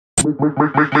Make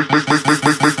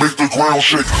the ground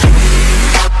shake.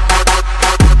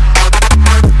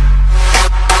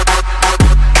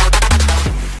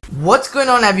 What's going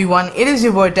on, everyone? It is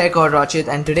your boy Tech or Rochit,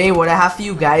 and today what I have for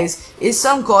you guys is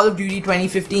some Call of Duty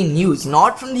 2015 news,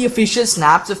 not from the official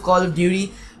snaps of Call of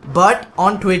Duty, but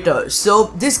on Twitter.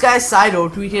 So this guy Cyro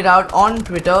tweeted out on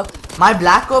Twitter, "My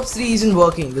Black Ops 3 isn't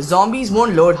working. The zombies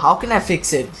won't load. How can I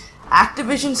fix it?"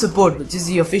 Activision support, which is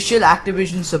the official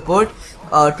Activision support,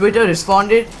 Twitter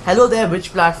responded, "Hello there,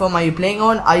 which platform are you playing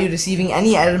on? Are you receiving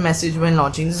any error message when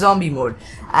launching the zombie mode?"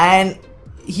 And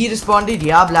he responded,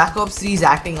 "Yeah, Black Ops 3 is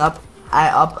acting up.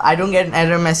 I don't get an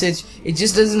error message. It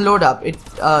just doesn't load up.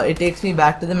 It takes me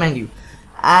back to the menu."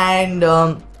 And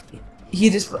he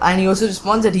also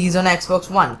responds that he's on Xbox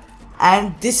One.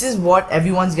 And this is what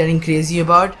everyone's getting crazy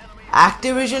about.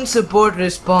 Activision support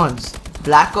responds,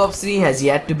 "Black Ops 3 has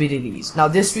yet to be released." Now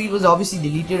this tweet was obviously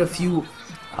deleted a few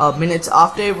minutes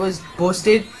after it was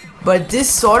posted, but this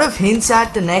sort of hints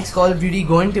at the next Call of Duty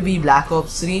going to be Black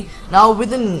Ops 3. Now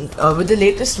with the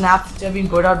latest snaps which have been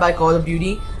put out by Call of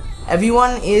Duty,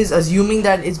 everyone is assuming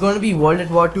that it's going to be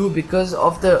World War II because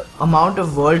of the amount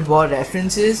of World War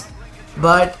references,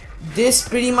 but this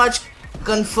pretty much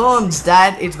confirms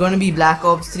that it's going to be Black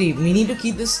Ops 3. We need to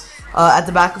keep this at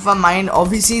the back of our mind.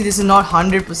 Obviously this is not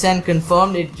 100%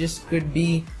 confirmed. It just could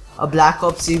be a Black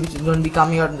Ops 3 which is going to be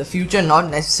coming out in the future, not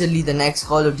necessarily the next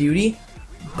Call of Duty.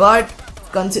 But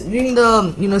considering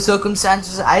the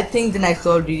circumstances, I think the next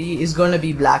Call of Duty is going to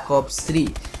be Black Ops 3.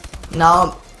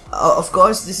 Now of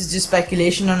course this is just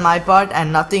speculation on my part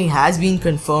and nothing has been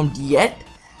confirmed yet,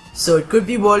 so it could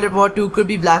be World War II, could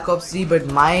be Black Ops 3,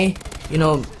 but my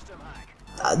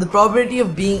the probability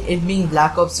of being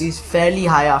Black Ops 3 is fairly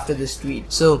high after this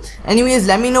tweet. So anyways,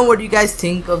 let me know what you guys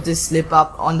think of this slip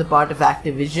up on the part of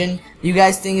Activision. You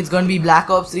guys think it's going to be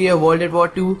Black Ops 3 or World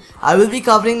War II? I will be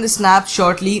covering the snaps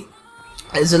shortly.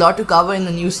 There's a lot to cover in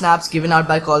the new snaps given out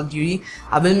by Call of Duty.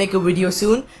 I will make a video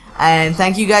soon, and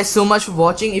thank you guys so much for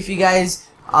watching. If you guys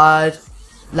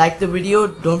like the video,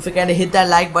 don't forget to hit that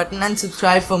like button and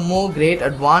subscribe for more great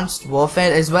Advanced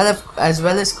Warfare as well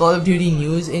as Call of Duty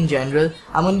news in general.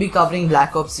 I'm going to be covering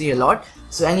Black Ops 3 a lot.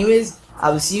 So anyways, I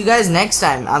will see you guys next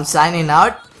time. I'm signing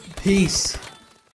out. Peace.